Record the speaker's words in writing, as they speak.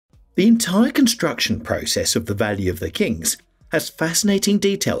The entire construction process of the Valley of the Kings has fascinating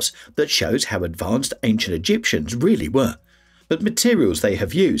details that shows how advanced ancient Egyptians really were. But materials they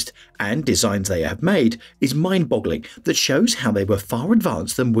have used and designs they have made is mind-boggling that shows how they were far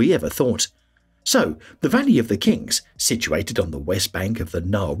advanced than we ever thought. So, the Valley of the Kings, situated on the west bank of the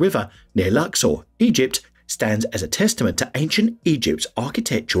Nile River near Luxor, Egypt, stands as a testament to ancient Egypt's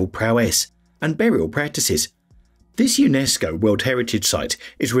architectural prowess and burial practices. This UNESCO World Heritage Site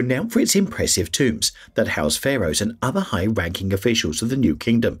is renowned for its impressive tombs that house pharaohs and other high-ranking officials of the New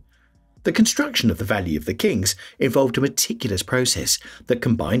Kingdom. The construction of the Valley of the Kings involved a meticulous process that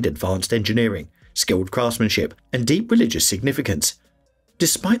combined advanced engineering, skilled craftsmanship, and deep religious significance.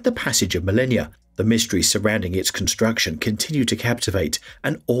 Despite the passage of millennia, the mysteries surrounding its construction continue to captivate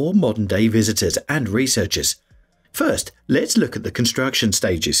and awe modern-day visitors and researchers. First, let's look at the construction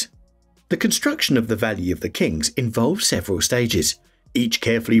stages. The construction of the Valley of the Kings involved several stages, each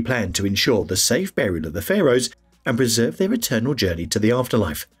carefully planned to ensure the safe burial of the pharaohs and preserve their eternal journey to the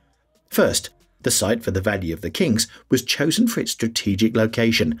afterlife. First, the site for the Valley of the Kings was chosen for its strategic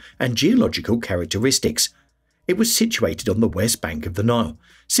location and geological characteristics. It was situated on the west bank of the Nile,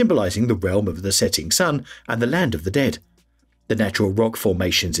 symbolizing the realm of the setting sun and the land of the dead. The natural rock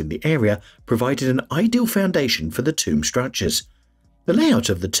formations in the area provided an ideal foundation for the tomb structures. The layout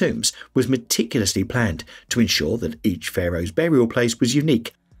of the tombs was meticulously planned to ensure that each pharaoh's burial place was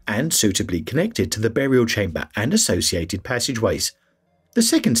unique and suitably connected to the burial chamber and associated passageways. The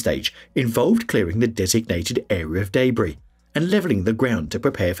second stage involved clearing the designated area of debris and leveling the ground to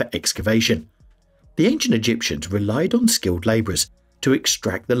prepare for excavation. The ancient Egyptians relied on skilled laborers to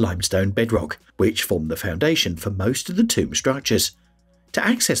extract the limestone bedrock, which formed the foundation for most of the tomb structures. To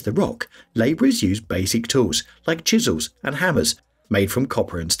access the rock, laborers used basic tools like chisels and hammers made from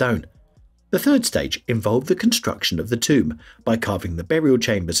copper and stone. The third stage involved the construction of the tomb by carving the burial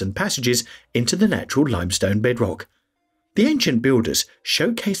chambers and passages into the natural limestone bedrock. The ancient builders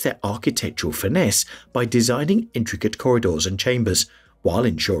showcased their architectural finesse by designing intricate corridors and chambers while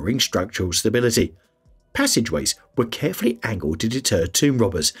ensuring structural stability. Passageways were carefully angled to deter tomb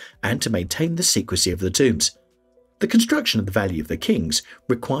robbers and to maintain the secrecy of the tombs. The construction of the Valley of the Kings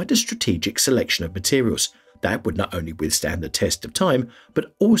required a strategic selection of materials that would not only withstand the test of time,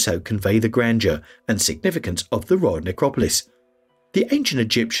 but also convey the grandeur and significance of the royal necropolis. The ancient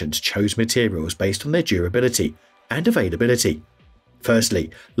Egyptians chose materials based on their durability and availability. Firstly,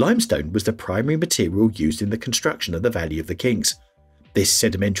 limestone was the primary material used in the construction of the Valley of the Kings. This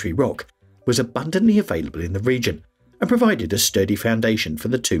sedimentary rock was abundantly available in the region and provided a sturdy foundation for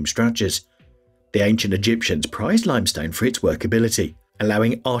the tomb structures. The ancient Egyptians prized limestone for its workability,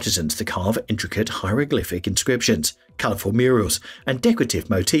 allowing artisans to carve intricate hieroglyphic inscriptions, colourful murals, and decorative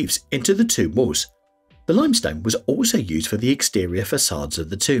motifs into the tomb walls. The limestone was also used for the exterior facades of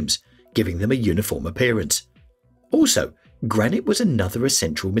the tombs, giving them a uniform appearance. Also, granite was another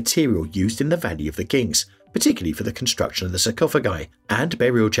essential material used in the Valley of the Kings, particularly for the construction of the sarcophagi and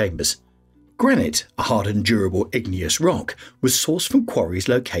burial chambers. Granite, a hard and durable igneous rock, was sourced from quarries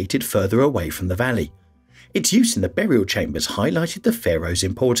located further away from the valley. Its use in the burial chambers highlighted the pharaoh's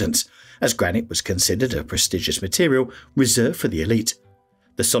importance, as granite was considered a prestigious material reserved for the elite.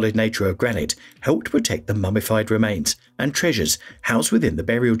 The solid nature of granite helped protect the mummified remains and treasures housed within the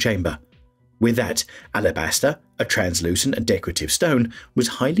burial chamber. With that, alabaster, a translucent and decorative stone, was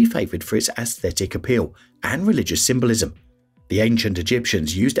highly favoured for its aesthetic appeal and religious symbolism. The ancient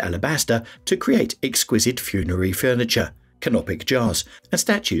Egyptians used alabaster to create exquisite funerary furniture, canopic jars, and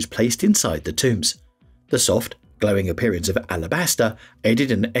statues placed inside the tombs. The soft, glowing appearance of alabaster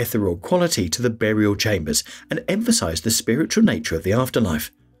added an ethereal quality to the burial chambers and emphasized the spiritual nature of the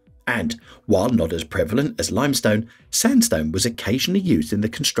afterlife. And, while not as prevalent as limestone, sandstone was occasionally used in the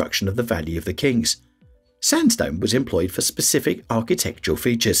construction of the Valley of the Kings. Sandstone was employed for specific architectural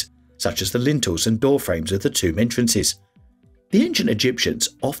features, such as the lintels and door frames of the tomb entrances. The ancient Egyptians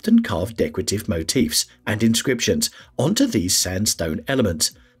often carved decorative motifs and inscriptions onto these sandstone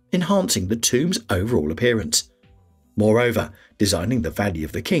elements, enhancing the tomb's overall appearance. Moreover, designing the Valley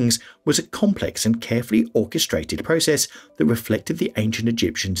of the Kings was a complex and carefully orchestrated process that reflected the ancient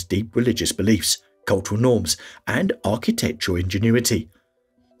Egyptians' deep religious beliefs, cultural norms, and architectural ingenuity.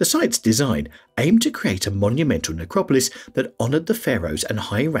 The site's design aimed to create a monumental necropolis that honoured the pharaohs and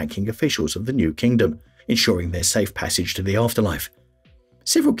high-ranking officials of the New Kingdom, ensuring their safe passage to the afterlife.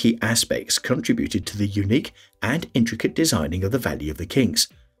 Several key aspects contributed to the unique and intricate designing of the Valley of the Kings.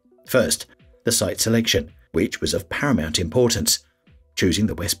 First, the site selection, which was of paramount importance. Choosing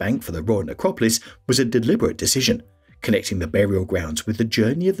the West Bank for the royal necropolis was a deliberate decision, connecting the burial grounds with the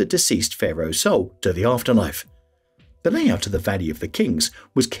journey of the deceased pharaoh's soul to the afterlife. The layout of the Valley of the Kings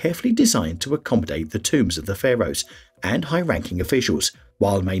was carefully designed to accommodate the tombs of the pharaohs and high-ranking officials,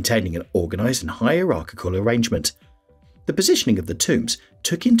 while maintaining an organized and hierarchical arrangement. The positioning of the tombs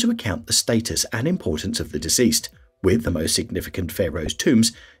took into account the status and importance of the deceased, with the most significant pharaohs'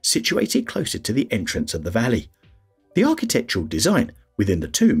 tombs situated closer to the entrance of the valley. The architectural design within the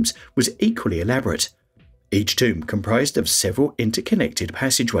tombs was equally elaborate. Each tomb comprised of several interconnected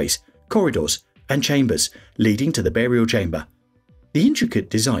passageways, corridors, and chambers leading to the burial chamber. The intricate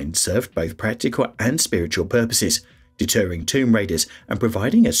design served both practical and spiritual purposes, deterring tomb raiders and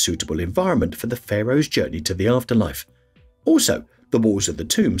providing a suitable environment for the pharaoh's journey to the afterlife. Also, the walls of the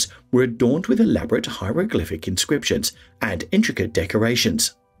tombs were adorned with elaborate hieroglyphic inscriptions and intricate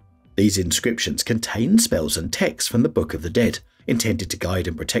decorations. These inscriptions contained spells and texts from the Book of the Dead, intended to guide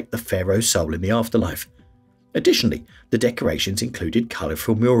and protect the pharaoh's soul in the afterlife. Additionally, the decorations included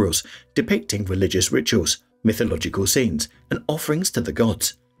colourful murals depicting religious rituals, mythological scenes, and offerings to the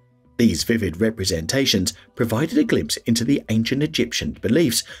gods. These vivid representations provided a glimpse into the ancient Egyptian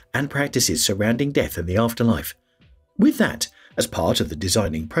beliefs and practices surrounding death and the afterlife. With that, as part of the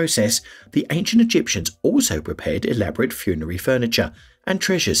designing process, the ancient Egyptians also prepared elaborate funerary furniture and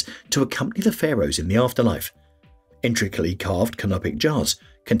treasures to accompany the pharaohs in the afterlife. Intricately carved canopic jars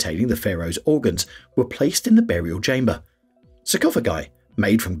containing the pharaoh's organs were placed in the burial chamber. Sarcophagi,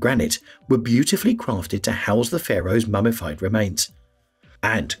 made from granite, were beautifully crafted to house the pharaoh's mummified remains.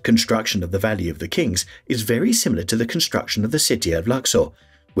 And construction of the Valley of the Kings is very similar to the construction of the city of Luxor,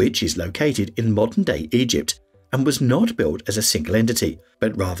 which is located in modern-day Egypt and was not built as a single entity,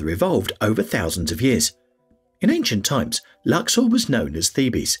 but rather evolved over thousands of years. In ancient times, Luxor was known as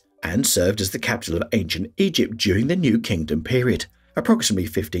Thebes and served as the capital of ancient Egypt during the New Kingdom period, approximately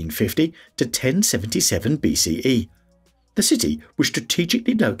 1550 to 1077 BCE. The city was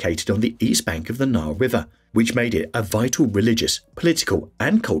strategically located on the east bank of the Nile River, which made it a vital religious, political,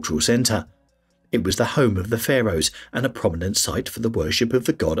 and cultural centre. It was the home of the pharaohs and a prominent site for the worship of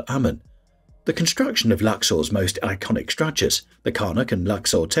the god Amun. The construction of Luxor's most iconic structures, the Karnak and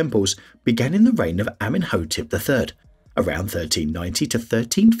Luxor temples, began in the reign of Amenhotep III, around 1390 to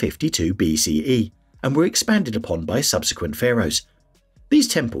 1352 BCE, and were expanded upon by subsequent pharaohs. These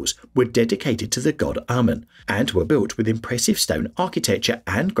temples were dedicated to the god Amun and were built with impressive stone architecture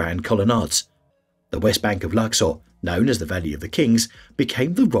and grand colonnades. The west bank of Luxor, known as the Valley of the Kings,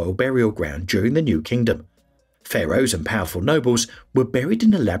 became the royal burial ground during the New Kingdom. Pharaohs and powerful nobles were buried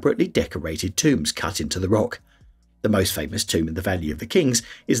in elaborately decorated tombs cut into the rock. The most famous tomb in the Valley of the Kings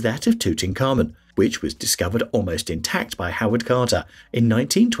is that of Tutankhamun, which was discovered almost intact by Howard Carter in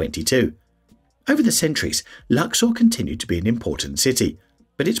 1922. Over the centuries, Luxor continued to be an important city,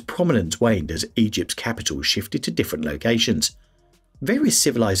 but its prominence waned as Egypt's capital shifted to different locations. Various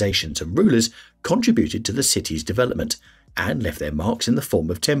civilizations and rulers contributed to the city's development and left their marks in the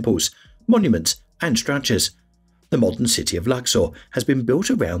form of temples, monuments, and structures. The modern city of Luxor has been built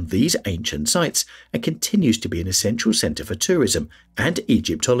around these ancient sites and continues to be an essential centre for tourism and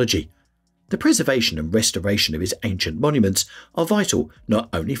Egyptology. The preservation and restoration of its ancient monuments are vital not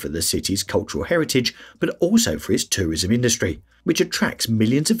only for the city's cultural heritage but also for its tourism industry, which attracts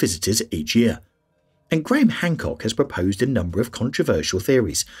millions of visitors each year. And Graham Hancock has proposed a number of controversial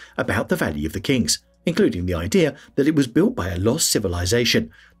theories about the Valley of the Kings, including the idea that it was built by a lost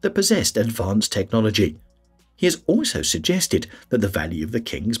civilization that possessed advanced technology. He has also suggested that the Valley of the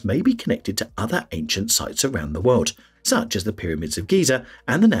Kings may be connected to other ancient sites around the world, such as the Pyramids of Giza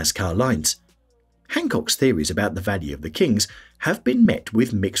and the Nazca Lines. Hancock's theories about the Valley of the Kings have been met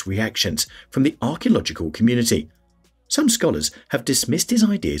with mixed reactions from the archaeological community. Some scholars have dismissed his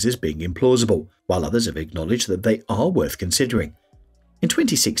ideas as being implausible, while others have acknowledged that they are worth considering. In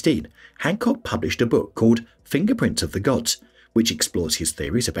 2016, Hancock published a book called Fingerprints of the Gods, which explores his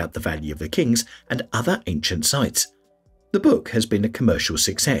theories about the Valley of the Kings and other ancient sites. The book has been a commercial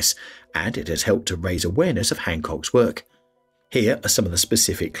success, and it has helped to raise awareness of Hancock's work. Here are some of the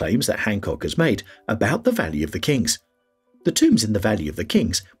specific claims that Hancock has made about the Valley of the Kings. The tombs in the Valley of the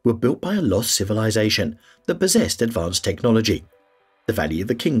Kings were built by a lost civilization that possessed advanced technology. The Valley of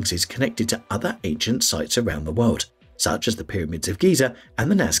the Kings is connected to other ancient sites around the world, such as the Pyramids of Giza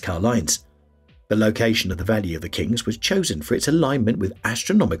and the Nazca Lines. The location of the Valley of the Kings was chosen for its alignment with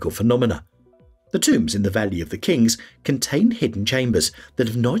astronomical phenomena. The tombs in the Valley of the Kings contain hidden chambers that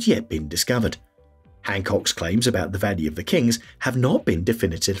have not yet been discovered. Hancock's claims about the Valley of the Kings have not been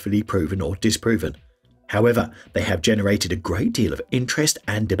definitively proven or disproven. However, they have generated a great deal of interest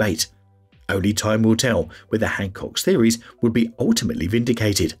and debate. Only time will tell whether Hancock's theories would be ultimately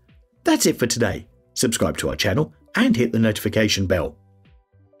vindicated. That's it for today. Subscribe to our channel and hit the notification bell.